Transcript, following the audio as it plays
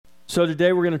So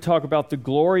today we're going to talk about the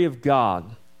glory of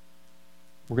God.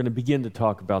 We're going to begin to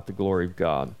talk about the glory of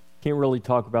God. Can't really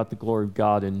talk about the glory of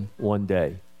God in one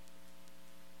day.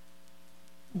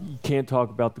 You can't talk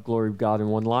about the glory of God in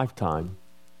one lifetime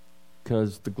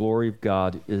because the glory of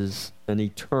God is an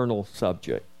eternal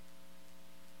subject.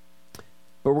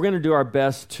 But we're going to do our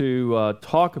best to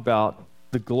talk about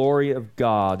the glory of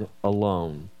God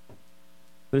alone.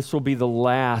 This will be the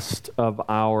last of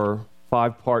our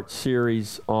 5-part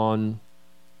series on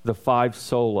the 5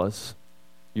 solas.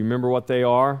 You remember what they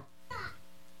are?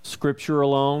 Scripture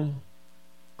alone,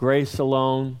 grace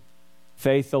alone,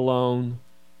 faith alone,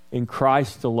 in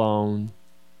Christ alone,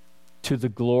 to the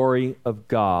glory of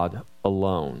God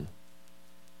alone.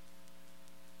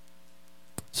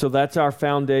 So that's our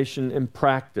foundation and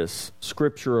practice,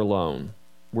 Scripture alone.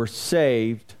 We're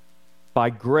saved by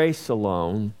grace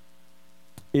alone.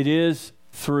 It is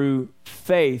through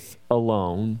faith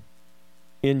alone,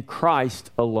 in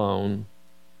Christ alone,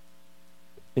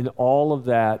 and all of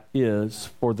that is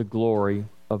for the glory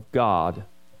of God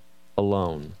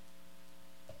alone.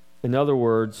 In other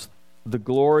words, the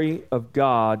glory of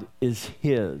God is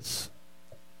His.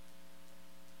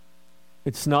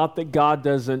 It's not that God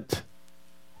doesn't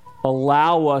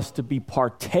allow us to be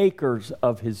partakers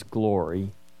of His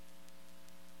glory,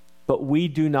 but we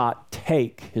do not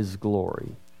take His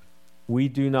glory. We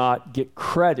do not get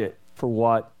credit for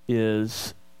what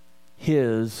is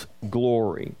His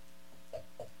glory.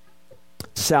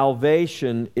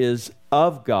 Salvation is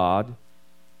of God,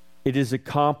 it is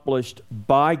accomplished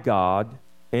by God,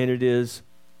 and it is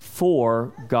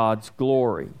for God's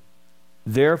glory.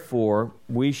 Therefore,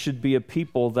 we should be a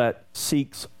people that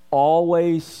seeks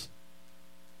always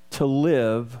to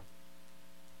live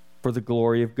for the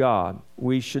glory of God.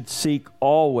 We should seek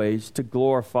always to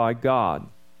glorify God.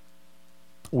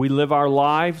 We live our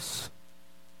lives,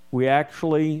 we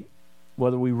actually,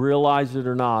 whether we realize it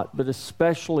or not, but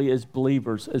especially as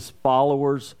believers, as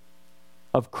followers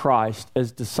of Christ,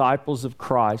 as disciples of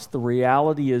Christ, the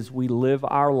reality is we live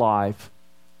our life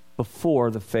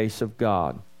before the face of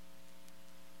God.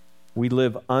 We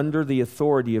live under the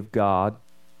authority of God,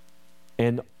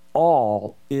 and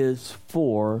all is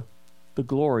for the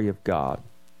glory of God.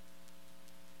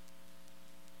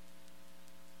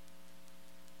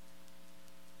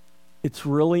 It's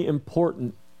really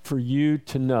important for you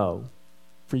to know,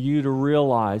 for you to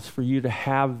realize, for you to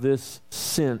have this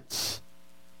sense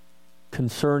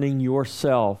concerning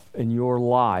yourself and your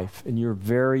life and your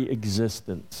very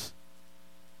existence,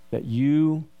 that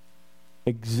you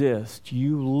exist,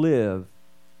 you live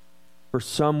for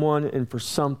someone and for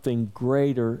something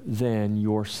greater than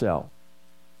yourself.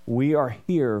 We are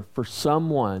here for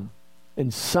someone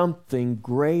and something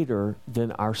greater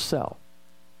than ourselves.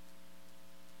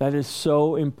 That is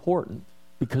so important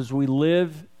because we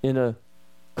live in a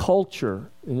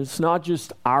culture, and it's not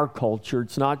just our culture,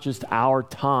 it's not just our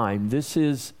time. This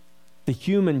is the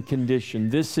human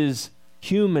condition. This is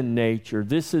human nature.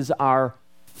 This is our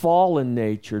fallen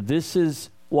nature. This is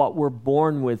what we're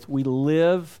born with. We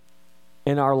live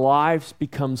and our lives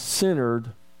become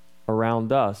centered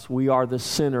around us. We are the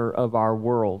center of our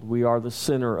world. We are the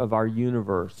center of our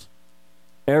universe.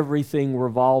 Everything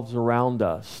revolves around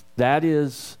us. That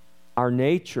is our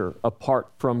nature apart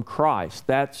from Christ.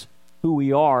 That's who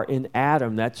we are in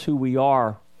Adam. That's who we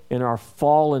are in our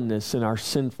fallenness, in our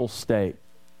sinful state.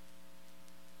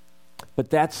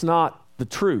 But that's not the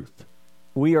truth.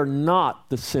 We are not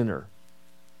the center.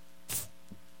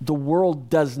 The world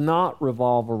does not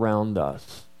revolve around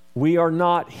us. We are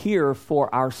not here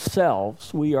for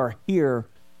ourselves. We are here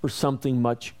for something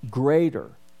much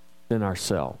greater than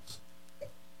ourselves.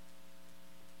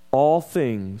 All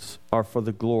things are for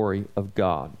the glory of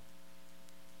God.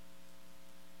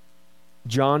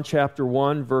 John chapter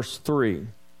 1, verse 3.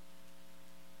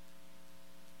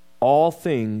 All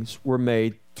things were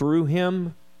made through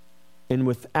Him, and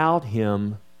without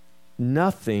Him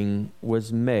nothing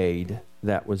was made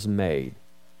that was made.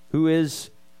 Who is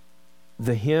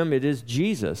the Him? It is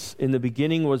Jesus. In the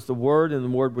beginning was the Word, and the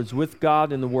Word was with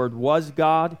God, and the Word was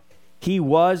God. He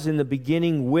was in the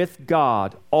beginning with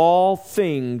God. All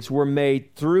things were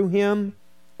made through Him,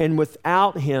 and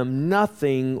without Him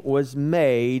nothing was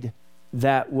made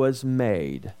that was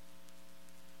made.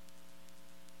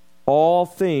 All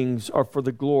things are for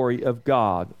the glory of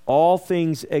God. All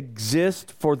things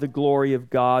exist for the glory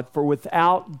of God, for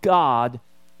without God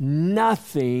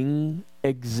nothing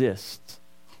exists.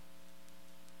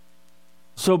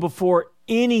 So before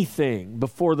anything,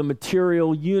 before the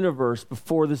material universe,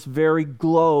 before this very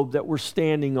globe that we're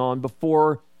standing on,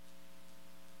 before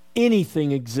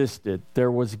anything existed,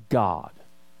 there was God.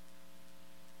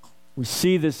 We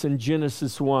see this in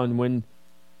Genesis 1 when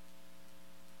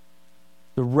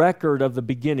the record of the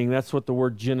beginning, that's what the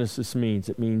word Genesis means.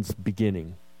 It means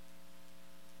beginning.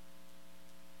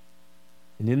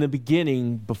 And in the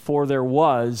beginning, before there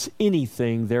was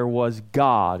anything, there was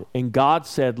God. And God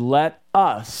said, let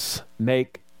us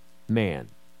make man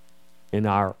in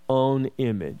our own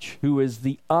image. Who is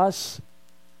the us?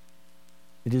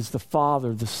 It is the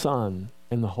Father, the Son,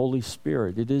 and the Holy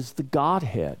Spirit. It is the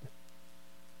Godhead.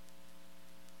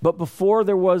 But before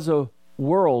there was a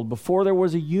world, before there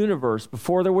was a universe,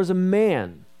 before there was a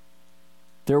man,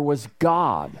 there was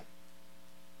God.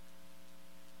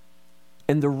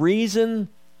 And the reason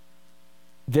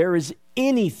there is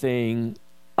anything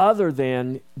other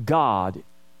than God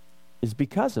is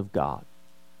because of God.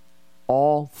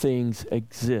 All things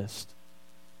exist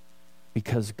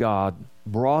because God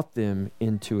brought them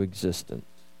into existence.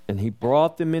 And He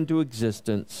brought them into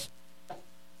existence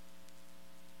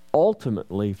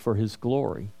ultimately for His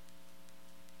glory.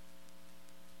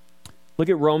 Look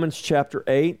at Romans chapter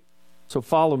 8. So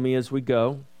follow me as we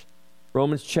go.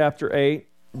 Romans chapter 8,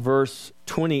 verse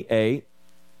 28.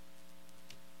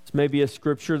 It's maybe a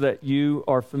scripture that you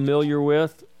are familiar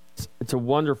with. It's a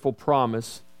wonderful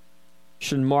promise. You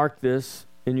should mark this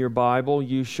in your Bible.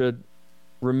 You should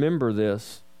remember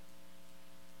this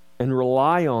and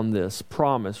rely on this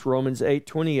promise. Romans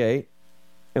 8:28.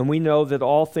 And we know that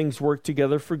all things work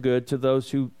together for good to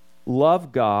those who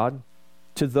love God,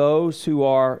 to those who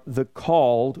are the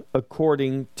called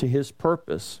according to His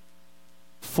purpose.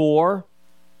 For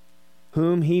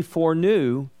whom He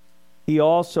foreknew, He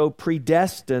also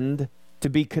predestined to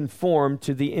be conformed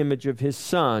to the image of His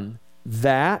Son,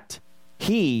 that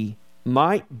He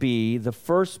might be the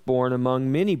firstborn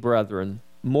among many brethren.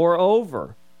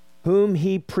 Moreover, whom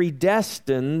He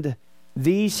predestined,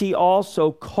 these He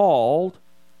also called.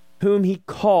 Whom He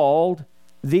called,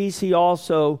 these He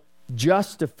also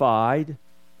justified.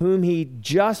 Whom He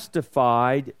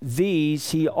justified,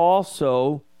 these He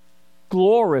also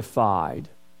glorified.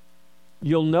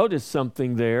 You'll notice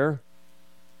something there.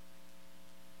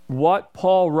 What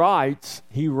Paul writes,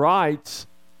 he writes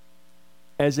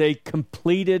as a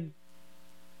completed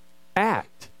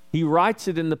act. He writes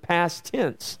it in the past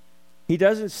tense. He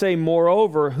doesn't say,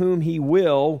 moreover, whom He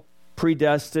will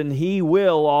predestine, He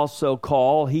will also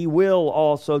call, He will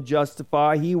also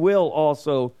justify, He will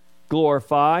also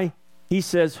glorify. He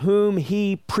says, whom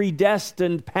He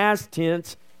predestined, past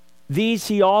tense, these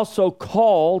He also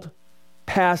called,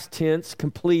 past tense,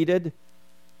 completed.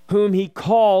 Whom He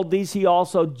called, these He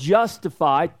also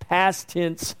justified, past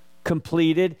tense,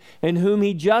 completed. And whom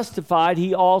He justified,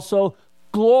 He also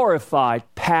glorified,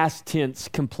 past tense,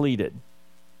 completed.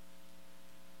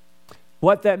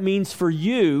 What that means for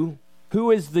you, who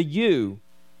is the you?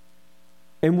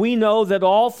 And we know that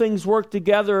all things work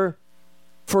together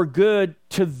for good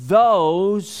to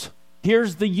those,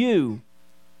 here's the you.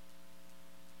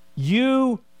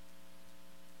 You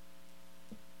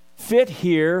fit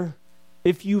here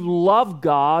if you love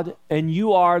God and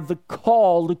you are the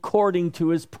called according to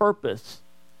His purpose.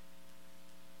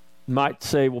 You might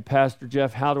say, well, Pastor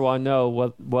Jeff, how do I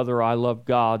know whether I love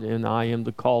God and I am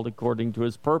the called according to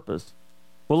His purpose?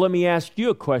 Well, let me ask you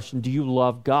a question. Do you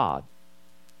love God?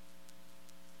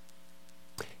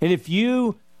 And if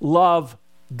you love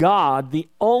God, the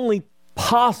only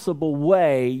possible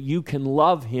way you can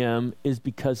love Him is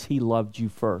because He loved you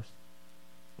first.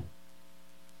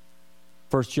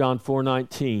 1 John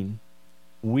 4:19,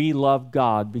 we love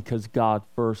God because God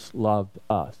first loved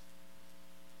us.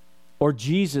 Or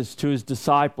Jesus to His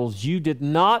disciples, you did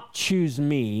not choose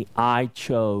me, I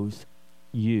chose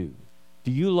you.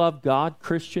 Do you love God,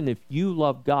 Christian? If you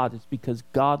love God, it's because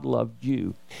God loved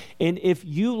you. And if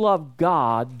you love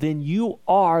God, then you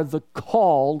are the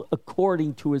called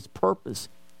according to His purpose.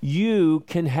 You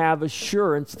can have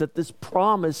assurance that this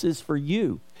promise is for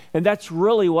you. And that's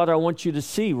really what I want you to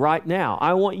see right now.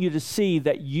 I want you to see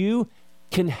that you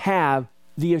can have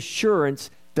the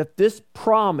assurance that this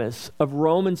promise of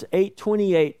Romans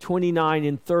 8:28, 29,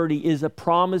 and 30 is a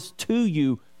promise to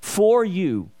you, for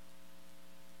you.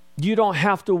 You don't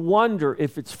have to wonder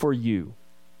if it's for you.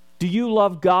 Do you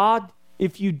love God?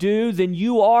 If you do, then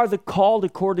you are the called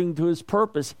according to His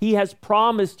purpose. He has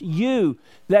promised you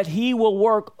that He will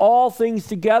work all things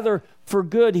together for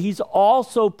good. He's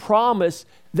also promised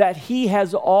that He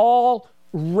has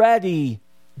already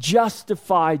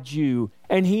justified you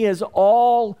and He has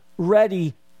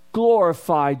already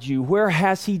glorified you. Where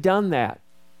has He done that?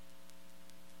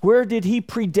 Where did He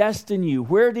predestine you?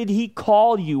 Where did He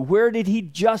call you? Where did He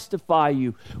justify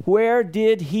you? Where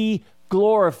did He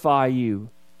glorify you?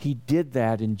 He did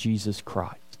that in Jesus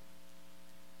Christ.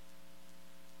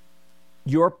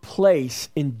 your place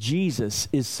in Jesus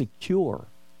is secure.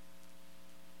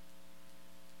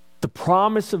 The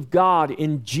promise of God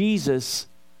in Jesus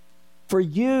for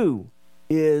you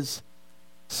is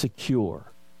secure.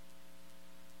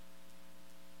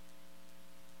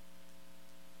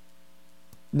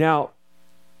 Now,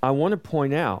 I want to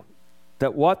point out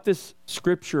that what this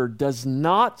scripture does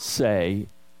not say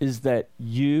is that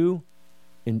you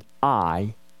and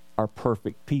I are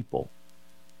perfect people.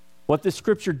 What the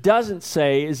scripture doesn't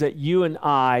say is that you and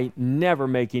I never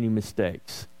make any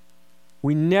mistakes.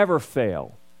 We never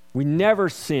fail. We never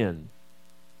sin.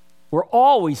 We're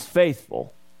always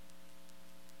faithful.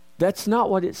 That's not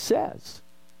what it says.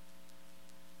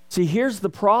 See, here's the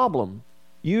problem.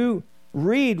 You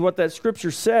read what that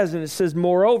scripture says, and it says,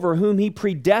 moreover, whom he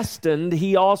predestined,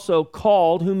 he also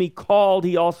called. Whom he called,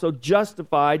 he also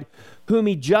justified. Whom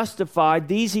he justified,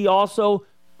 these he also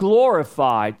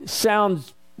glorified.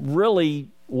 Sounds really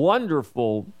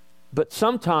wonderful, but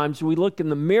sometimes we look in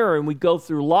the mirror and we go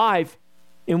through life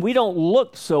and we don't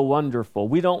look so wonderful.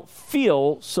 We don't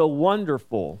feel so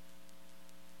wonderful.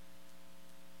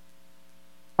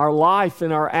 Our life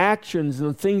and our actions and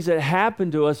the things that happen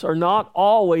to us are not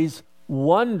always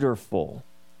wonderful.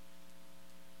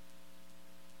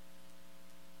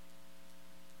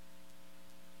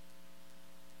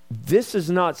 This is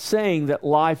not saying that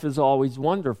life is always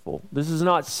wonderful. This is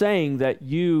not saying that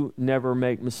you never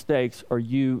make mistakes or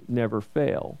you never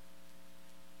fail.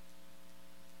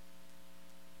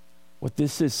 What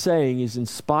this is saying is, in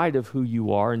spite of who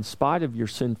you are, in spite of your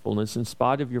sinfulness, in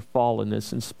spite of your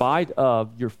fallenness, in spite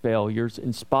of your failures,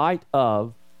 in spite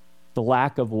of the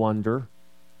lack of wonder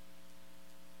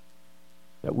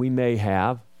that we may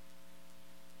have,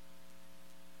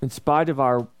 in spite of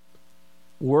our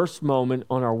worst moment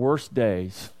on our worst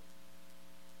days,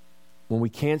 when we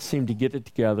can't seem to get it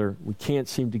together, we can't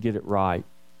seem to get it right,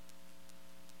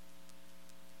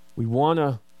 we want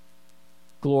to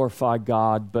glorify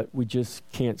God, but we just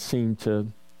can't seem to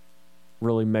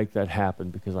really make that happen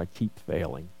because I keep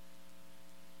failing.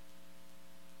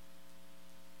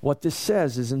 What this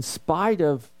says is, in spite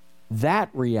of that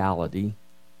reality,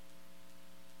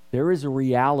 there is a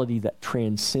reality that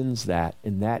transcends that,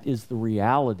 and that is the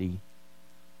reality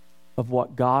of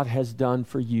what God has done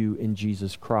for you in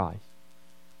Jesus Christ.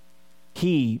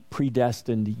 He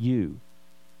predestined you.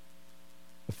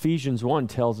 Ephesians 1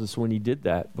 tells us when he did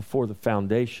that before the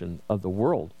foundation of the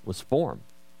world was formed.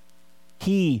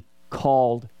 He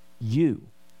called you.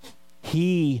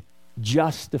 He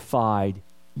justified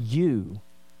you.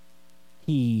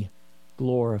 He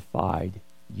glorified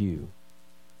you.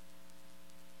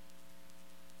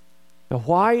 Now,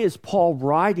 why is Paul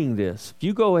writing this? If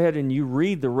you go ahead and you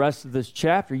read the rest of this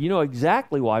chapter, you know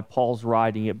exactly why Paul's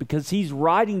writing it, because he's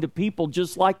writing to people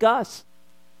just like us,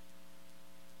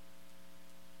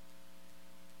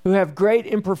 who have great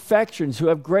imperfections, who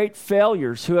have great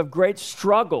failures, who have great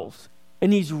struggles.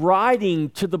 And he's writing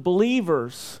to the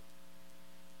believers,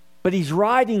 but he's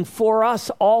writing for us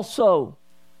also,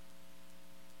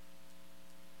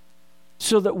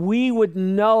 so that we would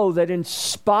know that in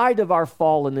spite of our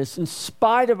fallenness, in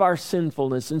spite of our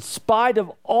sinfulness, in spite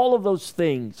of all of those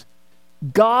things,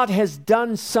 God has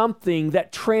done something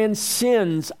that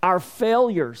transcends our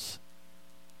failures.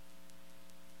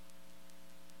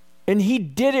 And he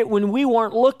did it when we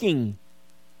weren't looking.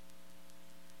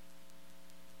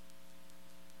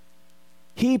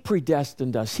 He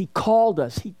predestined us. He called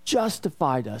us. He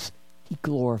justified us. He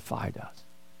glorified us.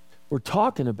 We're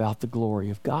talking about the glory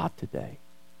of God today.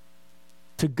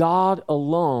 To God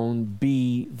alone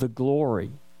be the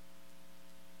glory.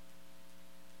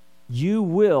 You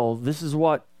will, this is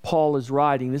what Paul is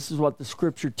writing, this is what the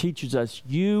scripture teaches us,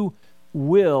 you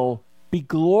will be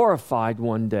glorified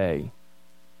one day.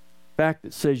 In fact,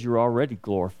 it says you're already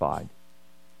glorified.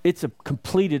 It's a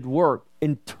completed work.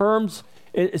 In terms,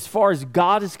 as far as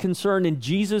God is concerned, in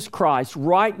Jesus Christ,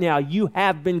 right now you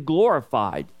have been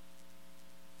glorified.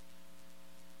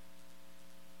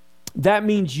 That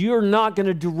means you're not going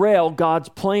to derail God's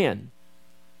plan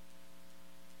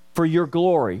for your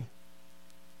glory.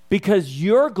 Because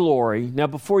your glory, now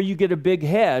before you get a big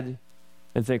head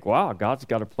and think, wow, God's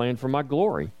got a plan for my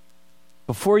glory.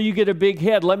 Before you get a big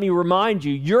head, let me remind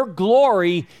you, your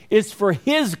glory is for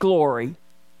His glory.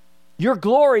 Your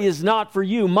glory is not for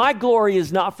you. My glory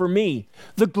is not for me.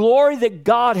 The glory that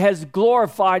God has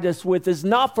glorified us with is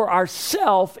not for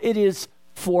ourselves, it is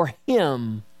for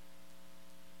Him.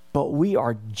 But we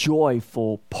are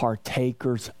joyful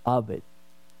partakers of it.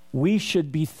 We should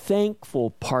be thankful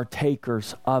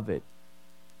partakers of it.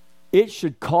 It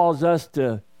should cause us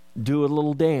to do a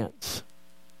little dance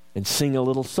and sing a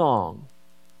little song.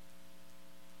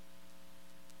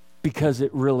 because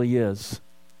it really is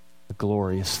a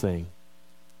glorious thing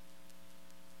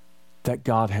that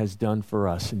God has done for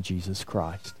us in Jesus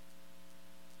Christ.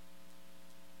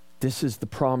 This is the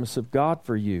promise of God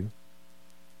for you,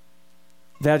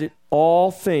 that all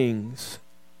things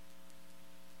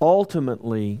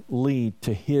ultimately lead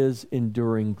to His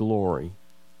enduring glory.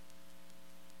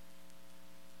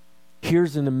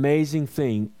 Here's an amazing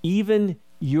thing. Even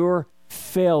your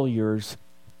failures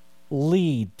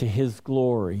lead to His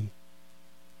glory.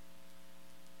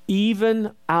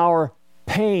 Even our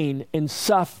pain and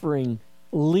suffering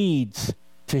leads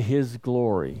to His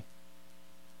glory.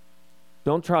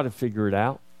 Don't try to figure it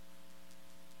out.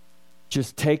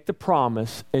 Just take the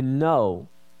promise and know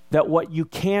that what you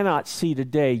cannot see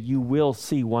today, you will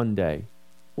see one day.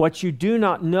 What you do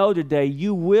not know today,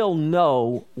 you will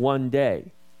know one day.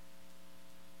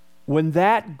 When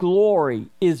that glory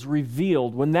is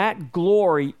revealed, when that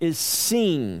glory is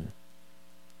seen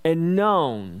and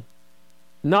known,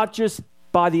 not just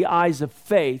by the eyes of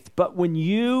faith, but when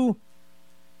you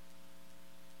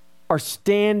are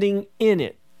standing in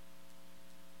it.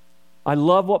 I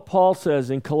love what Paul says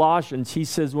in Colossians. He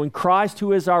says, when Christ,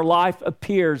 who is our life,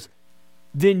 appears,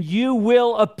 then you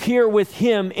will appear with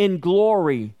Him in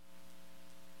glory.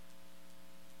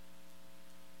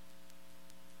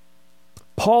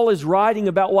 Paul is writing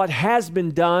about what has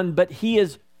been done, but he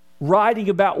is writing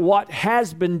about what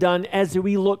has been done as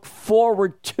we look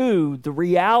forward to the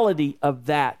reality of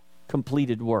that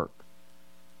completed work.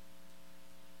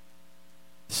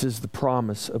 This is the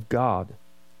promise of God,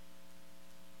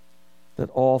 that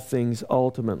all things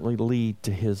ultimately lead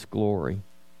to His glory.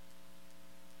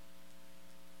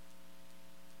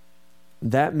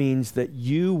 That means that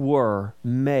you were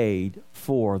made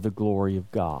for the glory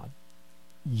of God.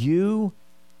 You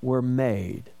were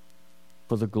made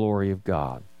for the glory of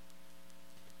God.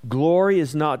 Glory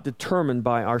is not determined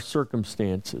by our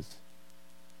circumstances.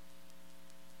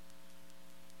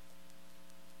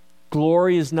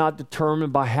 Glory is not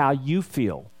determined by how you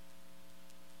feel.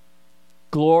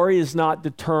 Glory is not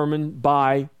determined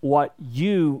by what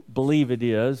you believe it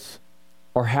is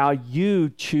or how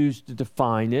you choose to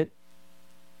define it.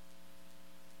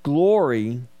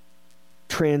 Glory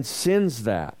transcends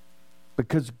that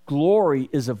because glory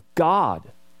is of God.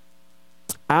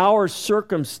 Our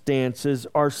circumstances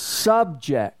are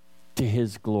subject to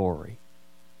His glory.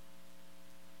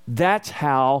 That's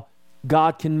how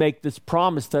God can make this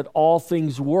promise that all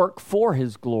things work for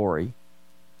His glory.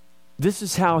 This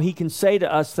is how He can say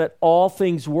to us that all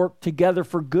things work together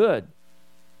for good.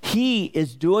 He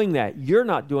is doing that. You're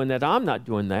not doing that. I'm not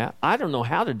doing that. I don't know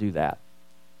how to do that.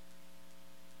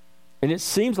 And it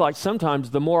seems like sometimes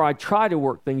the more I try to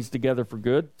work things together for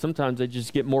good, sometimes they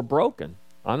just get more broken.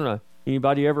 I don't know.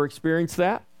 Anybody ever experienced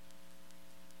that?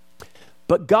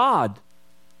 But God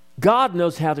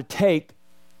knows how to take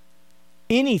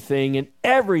anything and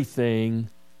everything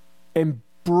and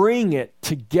bring it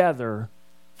together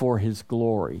for His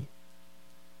glory.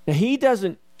 Now, He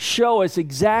doesn't show us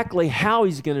exactly how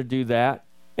He's going to do that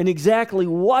and exactly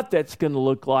what that's going to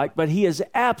look like, but He has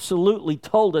absolutely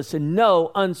told us in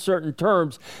no uncertain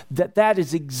terms that that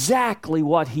is exactly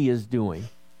what He is doing.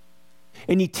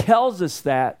 And He tells us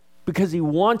that because He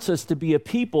wants us to be a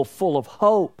people full of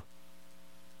hope.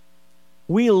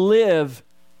 We live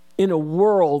in a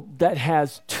world that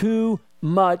has too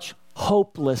much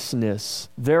hopelessness.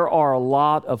 There are a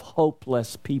lot of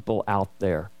hopeless people out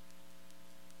there.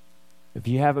 If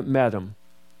you haven't met them,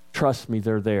 trust me,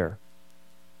 they're there.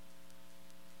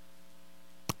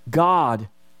 God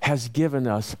has given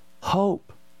us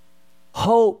hope.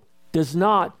 Hope does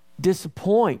not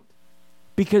disappoint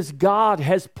because God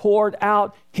has poured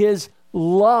out His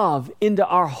love into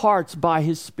our hearts by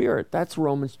His Spirit. That's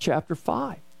Romans chapter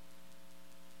 5.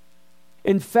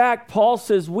 In fact, Paul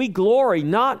says we glory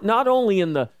not only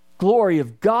in the glory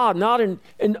of God,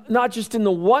 not just in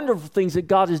the wonderful things that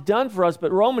God has done for us,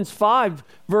 but Romans 5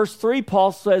 verse 3,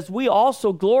 Paul says we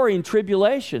also glory in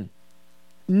tribulation,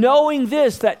 knowing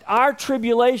this, that our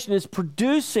tribulation is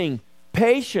producing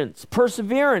patience,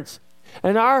 perseverance,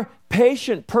 and our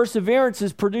patient perseverance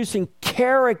is producing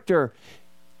character,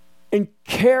 and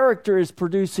character is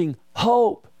producing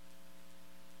hope.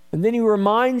 And then he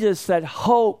reminds us that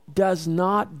hope does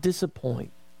not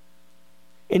disappoint.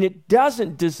 And it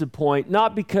doesn't disappoint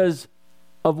not because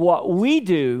of what we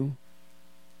do,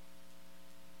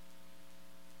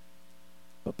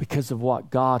 but because of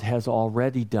what God has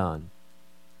already done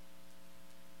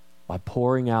by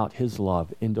pouring out His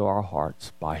love into our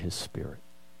hearts by His Spirit.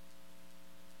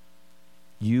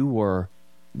 You were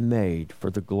made for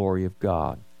the glory of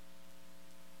God.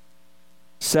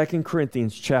 2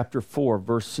 Corinthians chapter 4,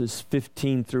 verses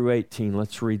 15 through 18.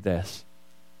 Let's read this.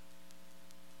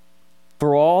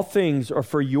 For all things are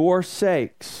for your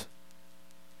sakes,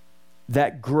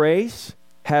 that grace,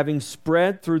 having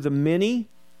spread through the many,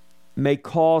 may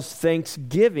cause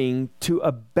thanksgiving to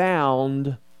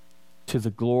abound to the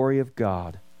glory of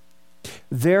God.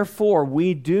 Therefore,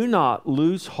 we do not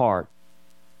lose heart.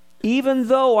 Even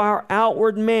though our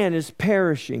outward man is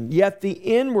perishing, yet the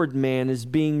inward man is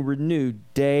being renewed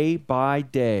day by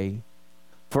day.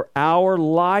 For our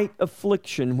light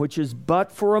affliction, which is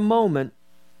but for a moment,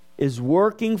 is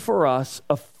working for us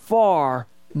a far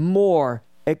more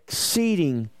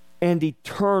exceeding and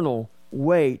eternal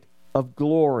weight of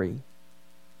glory.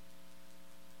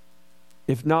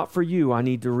 If not for you, I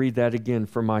need to read that again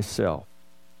for myself.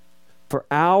 For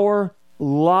our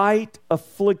light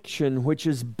affliction, which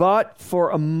is but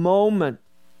for a moment,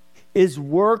 is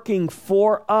working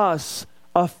for us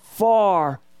a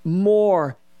far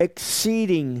more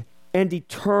exceeding and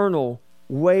eternal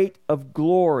weight of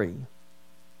glory.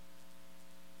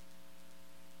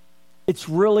 It's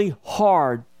really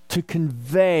hard to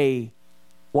convey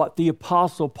what the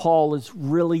Apostle Paul is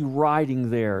really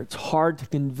writing there. It's hard to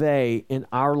convey in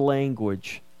our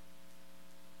language.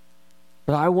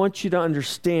 But I want you to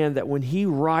understand that when he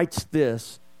writes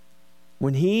this,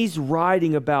 when he's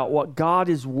writing about what God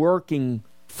is working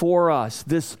for us,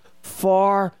 this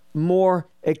far more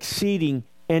exceeding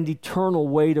and eternal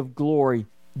weight of glory,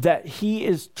 that he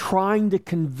is trying to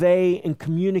convey and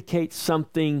communicate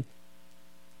something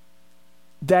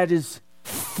that is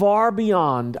far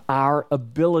beyond our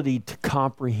ability to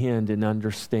comprehend and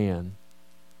understand.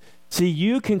 See,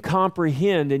 you can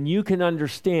comprehend and you can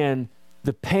understand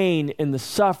the pain and the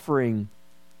suffering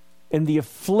and the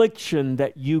affliction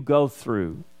that you go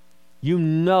through. You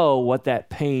know what that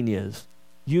pain is.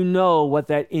 You know what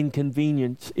that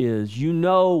inconvenience is. You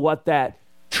know what that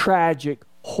tragic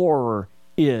horror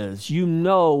is. You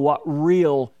know what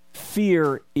real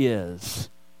fear is.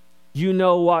 You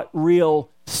know what real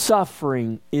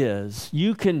suffering is.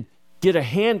 You can get a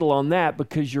handle on that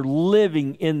because you're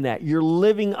living in that. You're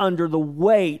living under the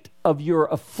weight of your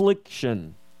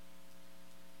affliction.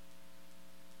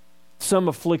 Some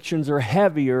afflictions are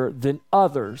heavier than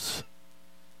others.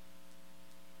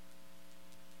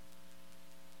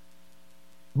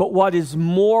 But what is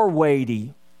more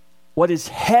weighty, what is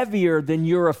heavier than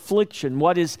your affliction,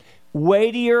 what is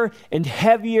weightier and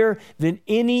heavier than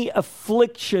any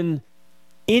affliction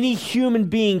any human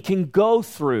being can go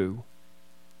through,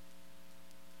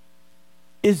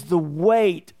 is the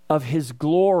weight of his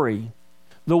glory.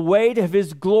 The weight of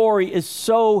his glory is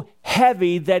so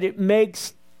heavy that it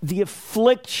makes the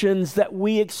afflictions that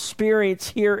we experience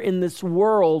here in this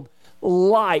world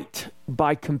light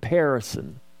by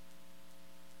comparison.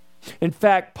 In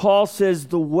fact, Paul says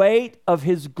the weight of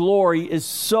his glory is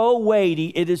so weighty,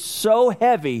 it is so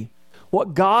heavy.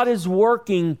 What God is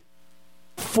working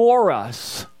for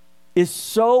us is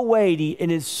so weighty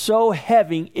and is so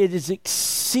heavy, it is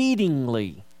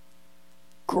exceedingly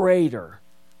greater.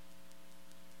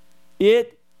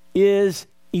 It is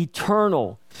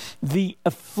eternal. The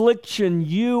affliction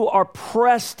you are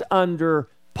pressed under,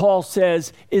 Paul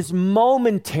says, is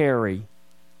momentary.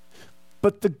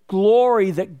 But the glory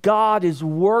that God is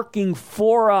working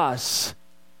for us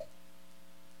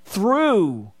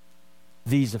through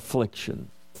these afflictions,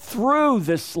 through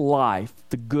this life,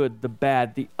 the good, the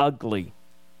bad, the ugly.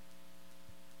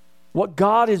 What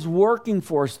God is working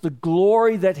for us, the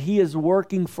glory that he is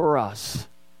working for us,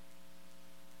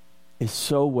 is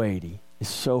so weighty, is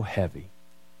so heavy.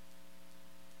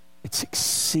 It's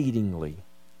exceedingly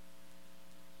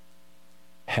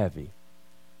heavy.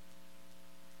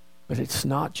 But it's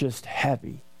not just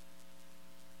heavy.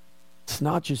 It's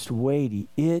not just weighty.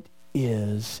 It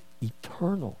is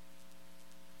eternal.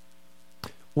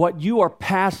 What you are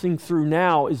passing through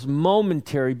now is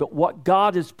momentary, but what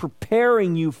God is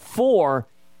preparing you for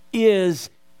is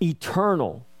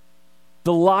eternal.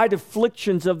 The light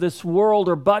afflictions of this world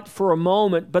are but for a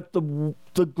moment, but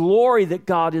the glory that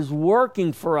God is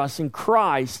working for us in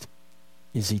Christ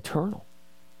is eternal.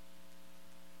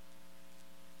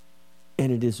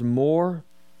 And it is more,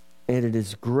 and it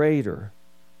is greater.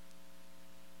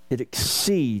 It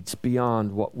exceeds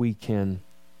beyond what we can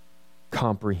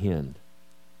comprehend.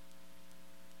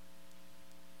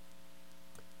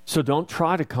 So don't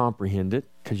try to comprehend it,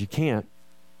 because you can't.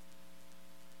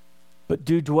 But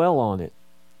do dwell on it.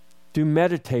 Do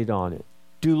meditate on it.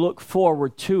 Do look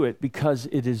forward to it, because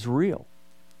it is real.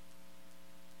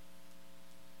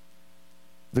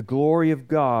 The glory of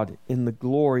God in the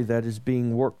glory that is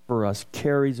being worked for us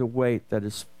carries a weight that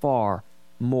is far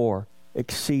more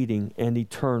exceeding, and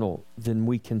eternal than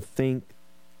we can think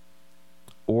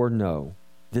or know.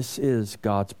 This is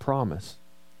God's promise.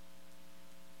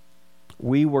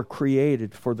 We were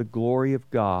created for the glory of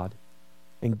God,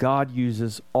 and God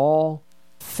uses all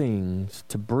things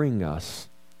to bring us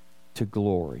to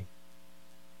glory.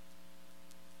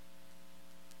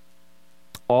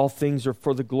 All things are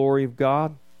for the glory of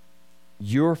God.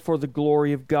 You're for the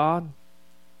glory of God.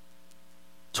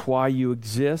 It's why you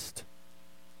exist.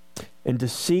 And to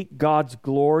seek God's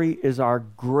glory is our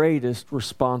greatest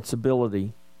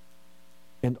responsibility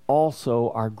and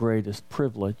also our greatest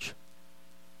privilege.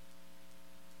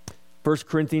 1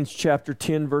 Corinthians chapter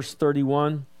 10, verse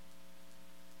 31.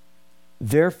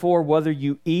 Therefore, whether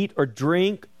you eat or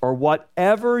drink or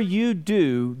whatever you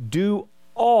do, do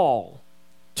all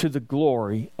to the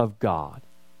glory of God.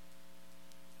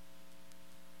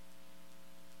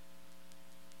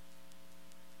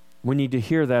 We need to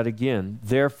hear that again.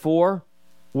 Therefore,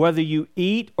 whether you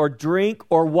eat or drink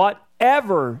or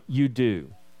whatever you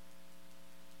do.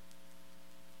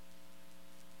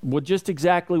 Well, just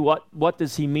exactly what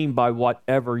does he mean by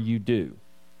whatever you do?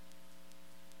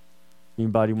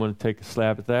 Anybody want to take a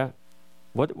slab at that?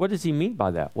 What does he mean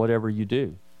by that? Whatever you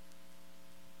do.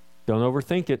 Don't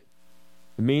overthink it.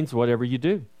 It means whatever you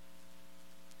do.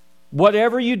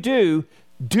 Whatever you do,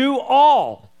 do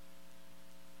all.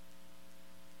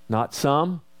 Not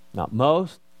some, not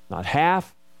most, not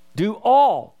half. Do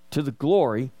all to the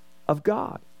glory of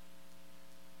God.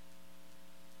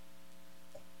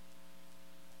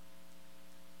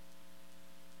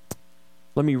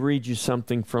 Let me read you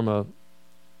something from a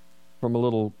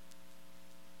little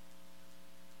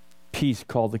piece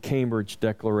called the Cambridge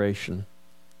Declaration.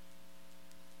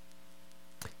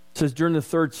 It says, during the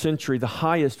 3rd century, the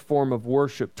highest form of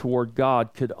worship toward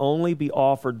God could only be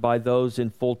offered by those in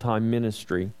full-time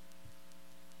ministry,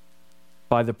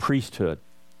 by the priesthood.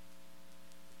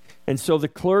 And so the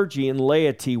clergy and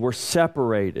laity were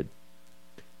separated,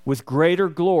 with greater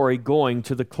glory going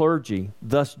to the clergy,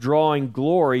 thus drawing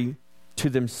glory to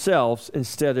themselves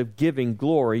instead of giving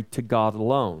glory to God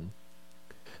alone.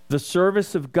 The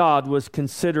service of God was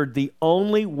considered the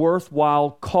only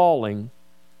worthwhile calling,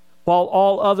 while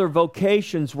all other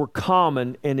vocations were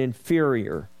common and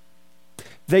inferior.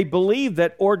 They believed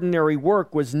that ordinary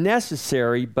work was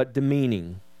necessary but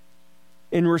demeaning.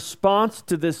 In response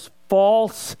to this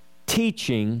false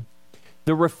teaching,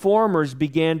 the reformers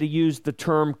began to use the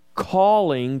term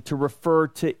calling to refer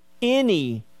to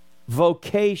any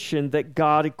vocation that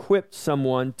God equipped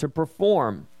someone to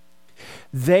perform.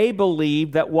 They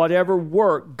believed that whatever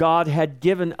work God had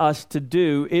given us to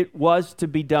do, it was to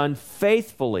be done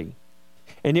faithfully,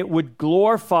 and it would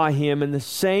glorify Him in the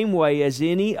same way as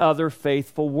any other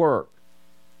faithful work.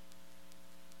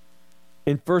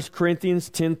 In 1 Corinthians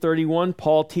 10:31,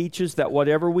 Paul teaches that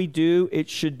whatever we do, it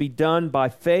should be done by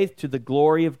faith to the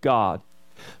glory of God.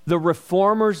 The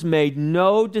reformers made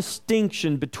no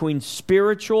distinction between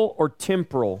spiritual or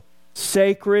temporal,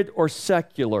 sacred or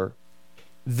secular.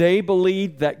 They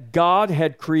believed that God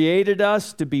had created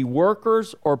us to be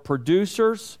workers or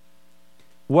producers.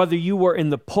 Whether you were in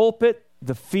the pulpit,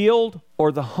 the field,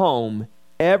 or the home,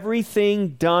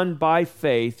 everything done by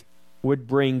faith would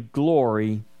bring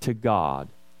glory to God.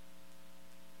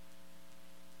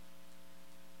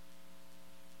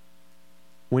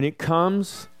 When it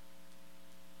comes,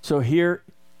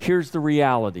 here's the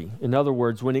reality. In other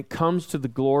words, when it comes to the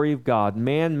glory of God,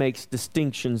 man makes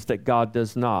distinctions that God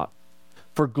does not.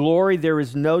 For glory, there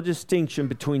is no distinction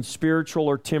between spiritual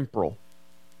or temporal.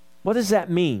 What does that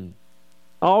mean?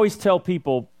 I always tell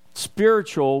people,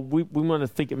 spiritual, we want to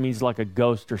think it means like a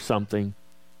ghost or something.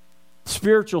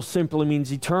 Spiritual simply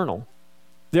means eternal.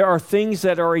 There are things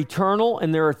that are eternal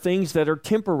and there are things that are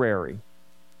temporary.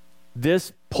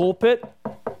 This pulpit,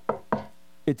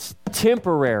 it's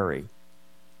temporary.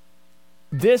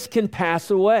 This can pass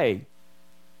away.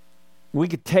 We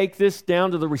could take this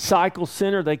down to the recycle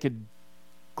center. They could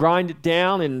grind it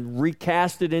down and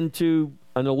recast it into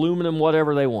an aluminum,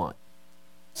 whatever they want.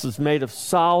 This is made of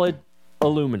solid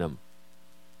aluminum.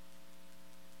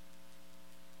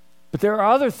 But there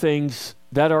are other things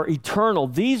that are eternal.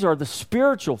 These are the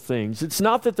spiritual things. It's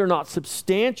not that they're not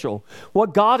substantial.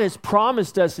 What God has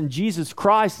promised us in Jesus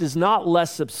Christ is not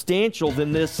less substantial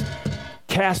than this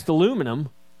cast aluminum.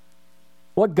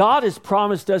 What God has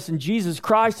promised us in Jesus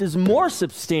Christ is more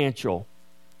substantial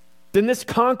than this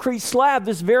concrete slab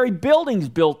this very building's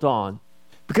built on.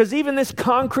 Because even this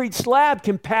concrete slab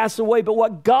can pass away, but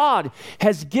what God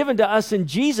has given to us in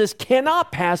Jesus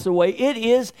cannot pass away. It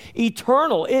is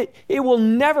eternal. It will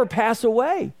never pass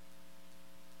away.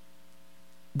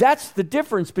 That's the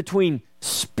difference between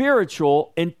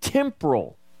spiritual and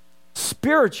temporal.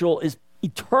 Spiritual is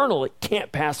eternal. It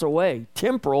can't pass away.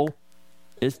 Temporal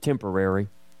is temporary.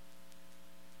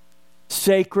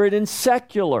 Sacred and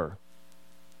secular.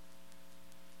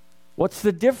 What's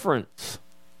the difference?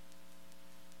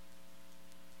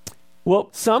 Well,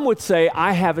 some would say,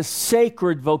 I have a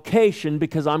sacred vocation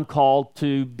because I'm called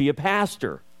to be a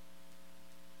pastor.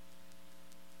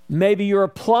 Maybe you're a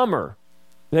plumber.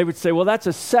 They would say, well, that's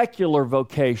a secular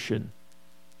vocation.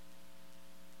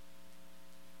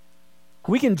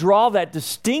 We can draw that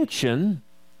distinction,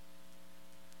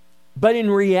 but in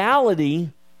reality,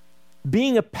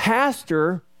 being a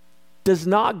pastor does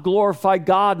not glorify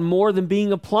God more than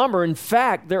being a plumber. In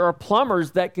fact, there are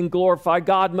plumbers that can glorify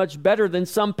God much better than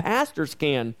some pastors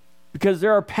can, because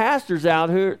there are pastors out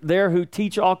there who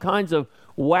teach all kinds of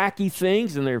wacky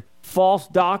things, and they're false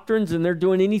doctrines, and they're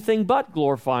doing anything but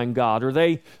glorifying God. Or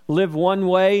they live one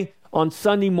way on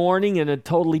Sunday morning and a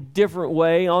totally different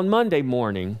way on Monday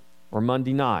morning or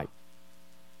Monday night.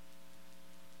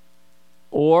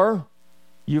 Or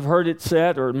you've heard it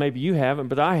said, or maybe you haven't,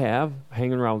 but I have,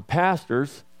 hanging around with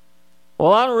pastors.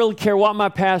 Well, I don't really care what my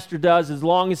pastor does as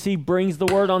long as he brings the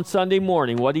word on Sunday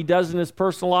morning. What he does in his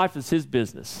personal life is his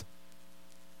business.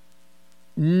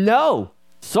 No,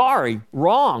 sorry,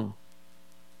 wrong.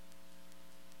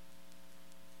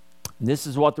 This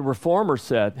is what the Reformer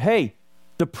said. Hey,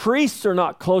 the priests are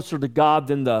not closer to God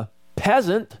than the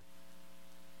peasant.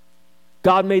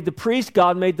 God made the priest,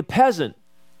 God made the peasant.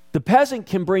 The peasant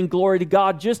can bring glory to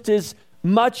God just as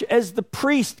much as the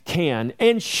priest can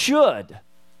and should.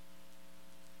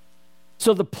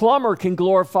 So the plumber can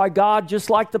glorify God just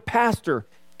like the pastor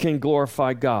can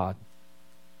glorify God.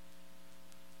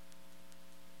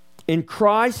 In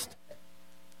Christ,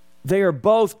 they are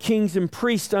both kings and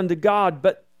priests unto God,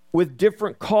 but with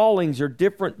different callings or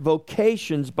different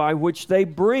vocations by which they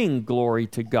bring glory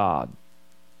to God.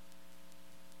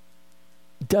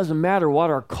 It doesn't matter what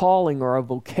our calling or our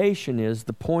vocation is.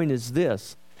 The point is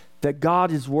this, that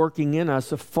God is working in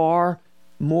us a far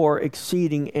more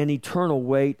exceeding and eternal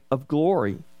weight of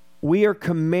glory. We are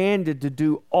commanded to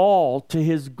do all to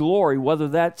His glory, whether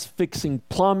that's fixing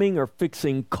plumbing or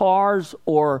fixing cars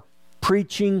or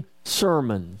preaching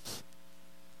sermons.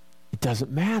 It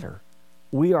doesn't matter.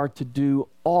 We are to do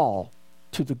all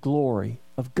to the glory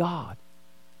of God.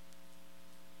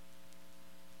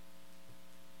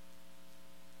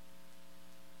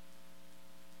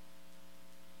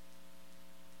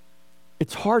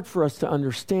 It's hard for us to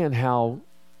understand how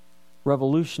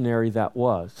revolutionary that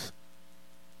was.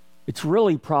 It's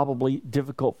really probably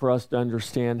difficult for us to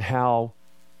understand how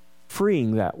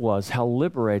freeing that was, how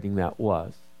liberating that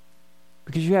was.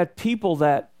 Because you had people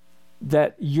that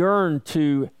yearned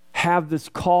to have this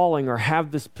calling or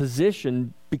have this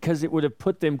position because it would have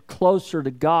put them closer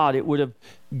to God. It would have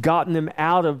gotten them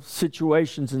out of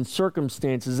situations and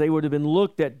circumstances. They would have been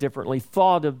looked at differently,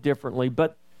 thought of differently,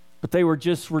 but they were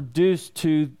just reduced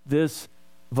to this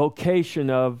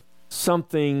vocation of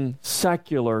something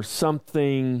secular,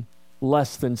 something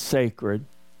less than sacred.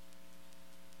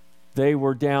 They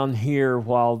were down here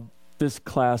while this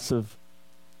class of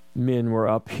men were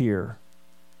up here.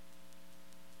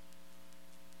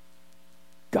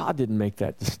 God didn't make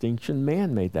that distinction.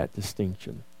 Man made that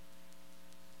distinction.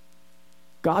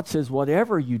 God says,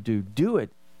 whatever you do, do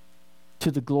it to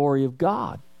the glory of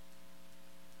God.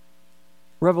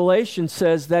 Revelation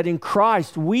says that in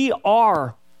Christ we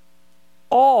are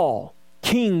all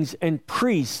kings and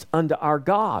priests unto our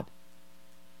God.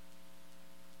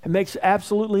 It makes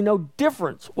absolutely no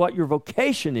difference what your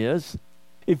vocation is.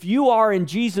 If you are in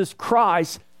Jesus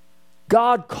Christ,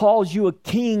 God calls you a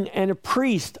king and a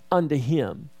priest unto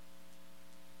Him.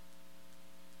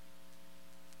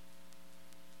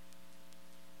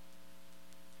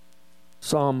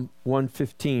 Psalm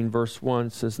 115 verse 1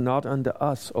 says, "Not unto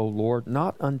us, O Lord,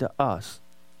 not unto us,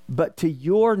 but to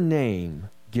your name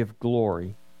give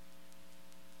glory,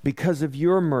 because of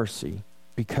your mercy,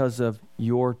 because of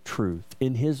your truth."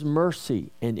 In His mercy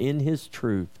and in His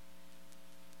truth,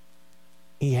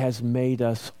 He has made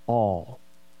us all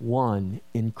one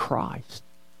in Christ.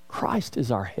 Christ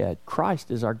is our head. Christ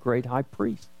is our great high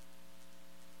priest.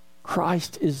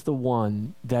 Christ is the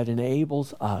one that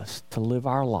enables us to live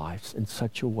our lives in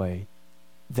such a way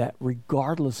that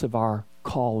regardless of our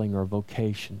calling or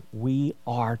vocation, we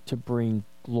are to bring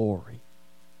glory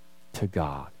to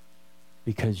God,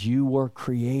 because you were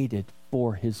created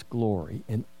for His glory,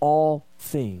 and all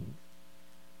things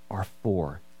are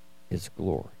for His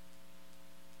glory.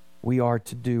 We are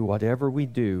to do whatever we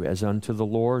do as unto the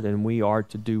Lord, and we are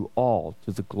to do all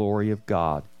to the glory of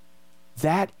God.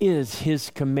 That is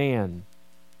His command.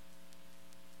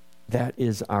 That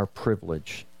is our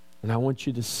privilege. And I want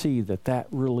you to see that that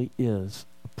really is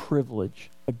a privilege,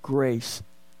 a grace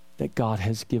that God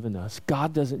has given us.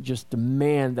 God doesn't just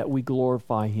demand that we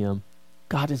glorify Him.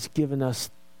 God has given us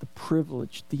the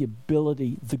privilege, the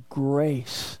ability, the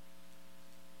grace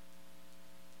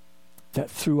that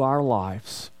through our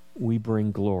lives we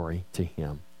bring glory to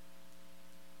Him.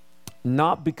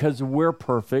 Not because we're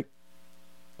perfect,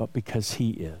 but because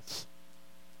He is.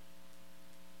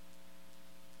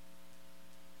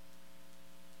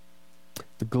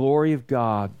 The glory of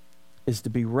God is to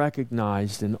be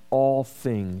recognized in all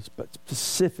things, but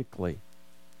specifically,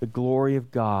 the glory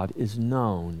of God is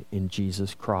known in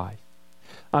Jesus Christ.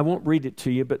 I won't read it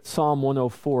to you, but Psalm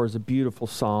 104 is a beautiful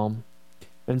psalm.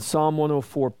 And Psalm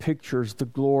 104 pictures the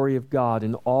glory of God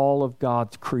in all of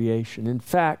God's creation. In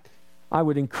fact, I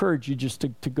would encourage you just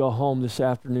to go home this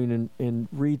afternoon and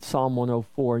read Psalm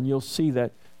 104, and you'll see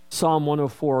that Psalm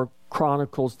 104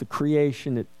 chronicles the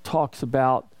creation. It talks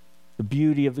about the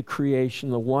beauty of the creation,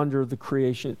 the wonder of the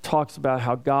creation. It talks about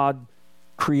how God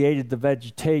created the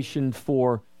vegetation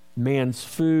for man's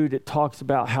food. It talks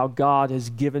about how God has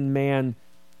given man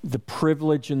the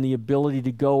privilege and the ability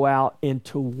to go out and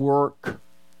to work,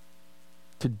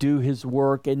 to do his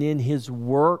work. And in his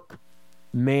work,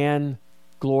 man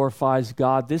glorifies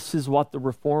God. This is what the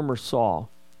Reformer saw,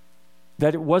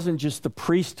 that it wasn't just the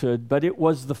priesthood, but it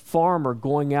was the farmer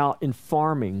going out and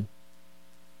farming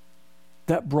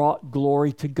that brought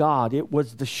glory to God. It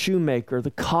was the shoemaker,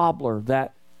 the cobbler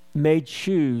that made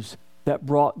shoes that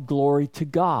brought glory to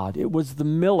God. It was the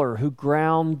miller who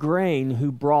ground grain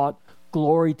who brought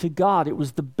glory to God. It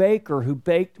was the baker who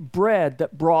baked bread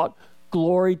that brought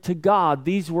glory to God.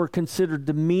 These were considered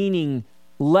demeaning,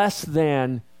 less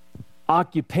than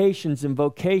occupations and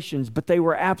vocations, but they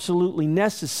were absolutely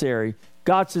necessary.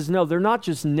 God says, no, they're not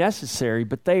just necessary,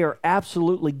 but they are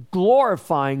absolutely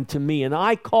glorifying to me. And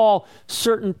I call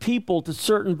certain people to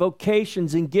certain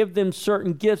vocations and give them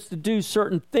certain gifts to do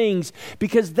certain things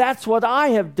because that's what I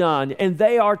have done. And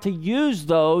they are to use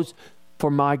those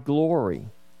for my glory.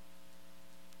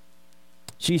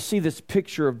 So you see this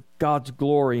picture of God's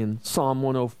glory in Psalm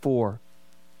 104.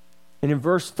 And in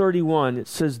verse 31, it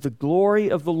says, the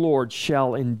glory of the Lord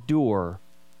shall endure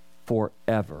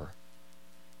forever.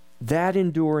 That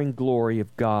enduring glory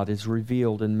of God is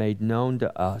revealed and made known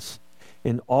to us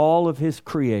in all of His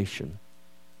creation,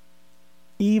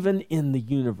 even in the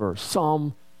universe.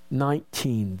 Psalm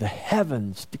 19, the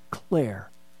heavens declare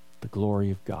the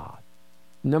glory of God.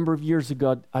 A number of years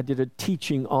ago, I did a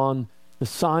teaching on the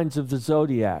signs of the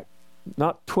zodiac.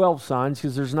 Not 12 signs,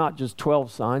 because there's not just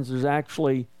 12 signs. There's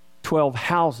actually 12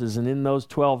 houses, and in those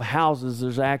 12 houses,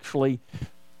 there's actually,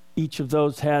 each of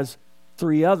those has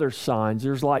 3 other signs.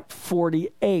 There's like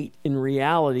 48 in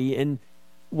reality. And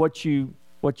what you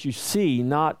see,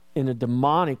 not in a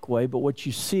demonic way, but what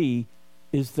you see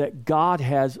is that God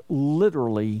has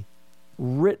literally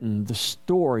written the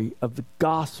story of the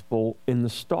gospel in the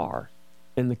stars,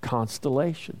 in the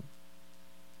constellation.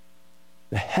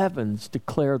 The heavens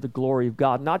declare the glory of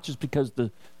God, not just because the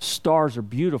stars are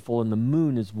beautiful and the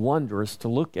moon is wondrous to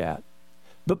look at,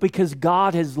 but because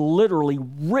God has literally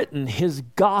written His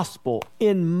gospel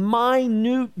in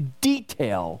minute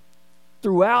detail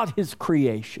throughout His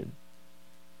creation.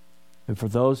 And for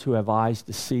those who have eyes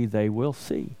to see, they will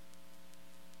see.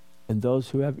 And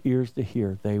those who have ears to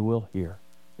hear, they will hear.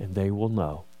 And they will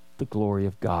know the glory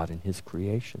of God in His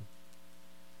creation.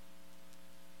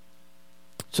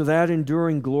 So that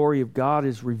enduring glory of God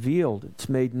is revealed. It's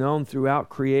made known throughout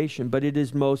creation, but it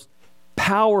is most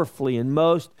powerfully and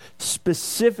most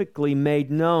specifically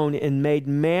made known and made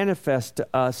manifest to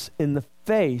us in the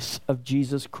face of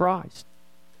Jesus Christ.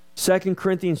 2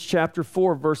 Corinthians chapter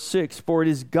 4, verse 6, for it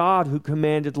is God who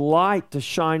commanded light to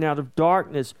shine out of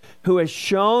darkness, who has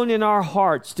shone in our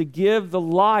hearts to give the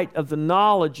light of the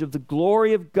knowledge of the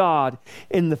glory of God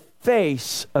in the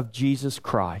face of Jesus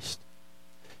Christ.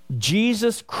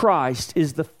 Jesus Christ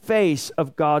is the face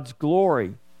of God's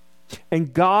glory.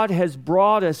 And God has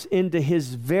brought us into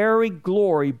His very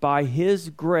glory by His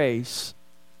grace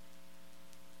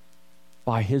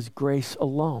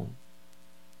alone,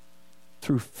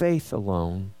 through faith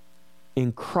alone,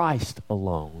 in Christ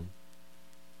alone,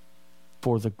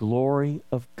 for the glory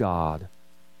of God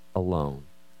alone.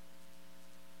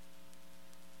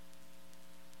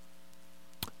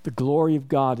 The glory of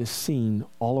God is seen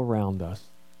all around us.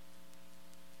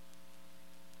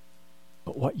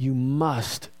 But what you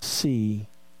must see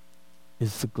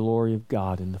is the glory of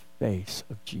God in the face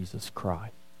of Jesus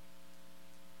Christ.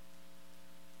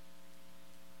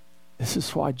 This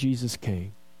is why Jesus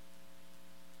came,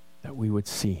 that we would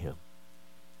see Him,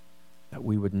 that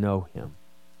we would know Him,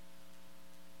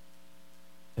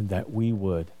 and that we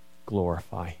would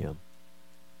glorify him.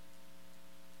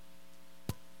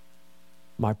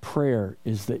 My prayer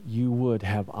is that you would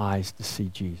have eyes to see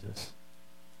Jesus.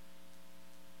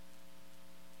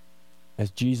 As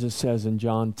Jesus says in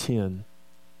John 10,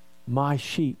 my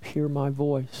sheep hear my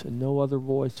voice, and no other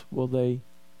voice will they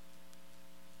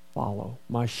follow.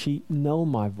 My sheep know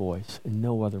my voice, and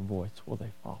no other voice will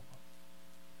they follow.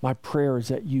 My prayer is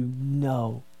that you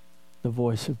know the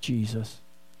voice of Jesus,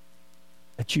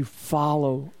 that you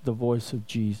follow the voice of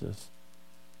Jesus,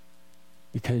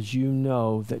 because you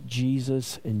know that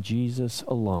Jesus and Jesus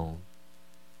alone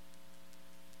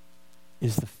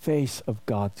is the face of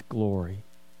God's glory,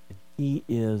 and he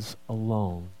is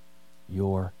alone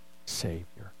your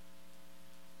Savior.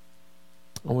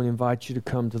 I want to invite you to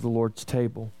come to the Lord's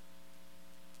table.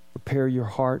 Prepare your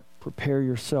heart, prepare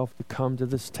yourself to come to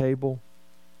this table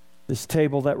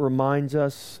that reminds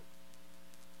us,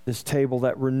 this table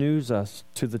that renews us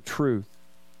to the truth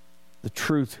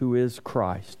who is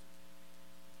Christ.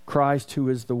 Christ who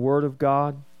is the Word of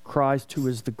God, Christ who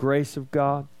is the grace of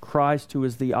God, Christ who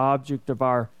is the object of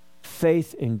our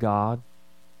faith in God,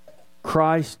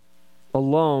 Christ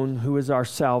alone who is our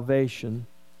salvation,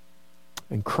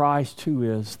 and Christ who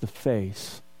is the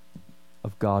face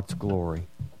of God's glory.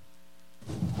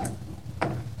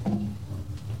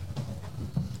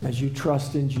 As you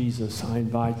trust in Jesus, I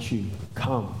invite you to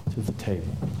come to the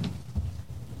table.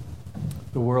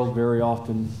 The world very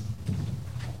often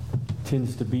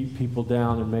tends to beat people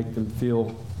down and make them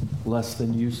feel less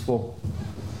than useful,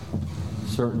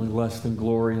 certainly less than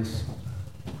glorious.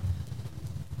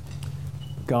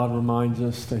 God reminds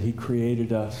us that he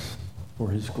created us for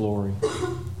his glory,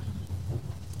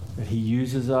 that he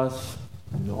uses us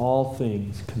in all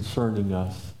things concerning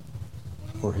us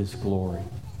for his glory.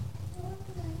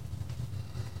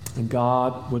 And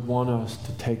God would want us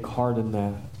to take heart in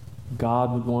that.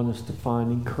 God would want us to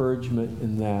find encouragement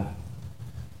in that.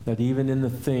 That even in the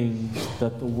things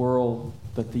that the world,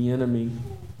 that the enemy,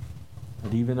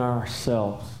 that even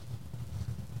ourselves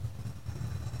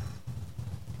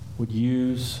would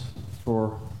use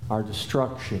for our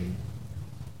destruction,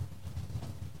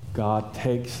 God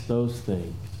takes those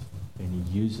things and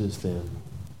he uses them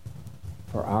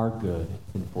for our good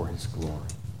and for his glory.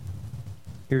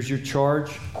 Here's your charge.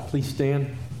 Please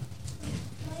stand.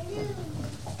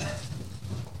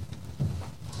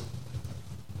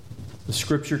 The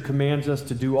scripture commands us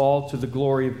to do all to the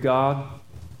glory of God.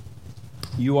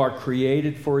 You are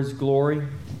created for his glory.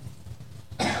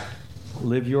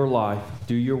 Live your life,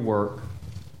 do your work.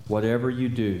 Whatever you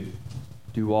do,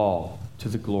 do all to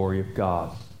the glory of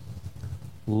God.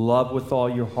 Love with all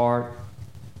your heart.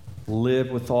 Live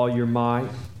with all your might.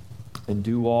 And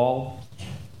do all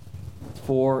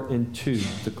for and to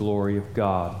the glory of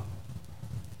God.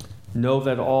 Know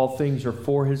that all things are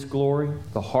for his glory.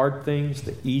 The hard things,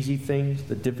 the easy things,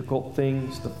 the difficult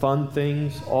things, the fun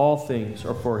things, all things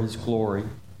are for his glory.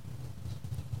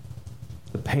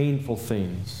 The painful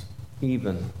things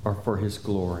even are for his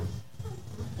glory.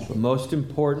 But most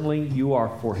importantly, you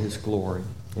are for his glory.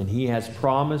 And he has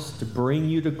promised to bring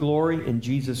you to glory in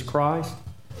Jesus Christ.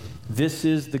 This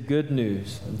is the good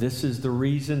news. This is the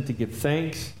reason to give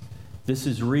thanks. This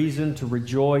is reason to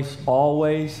rejoice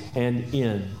always and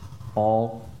in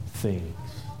all things.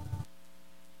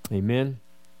 Amen.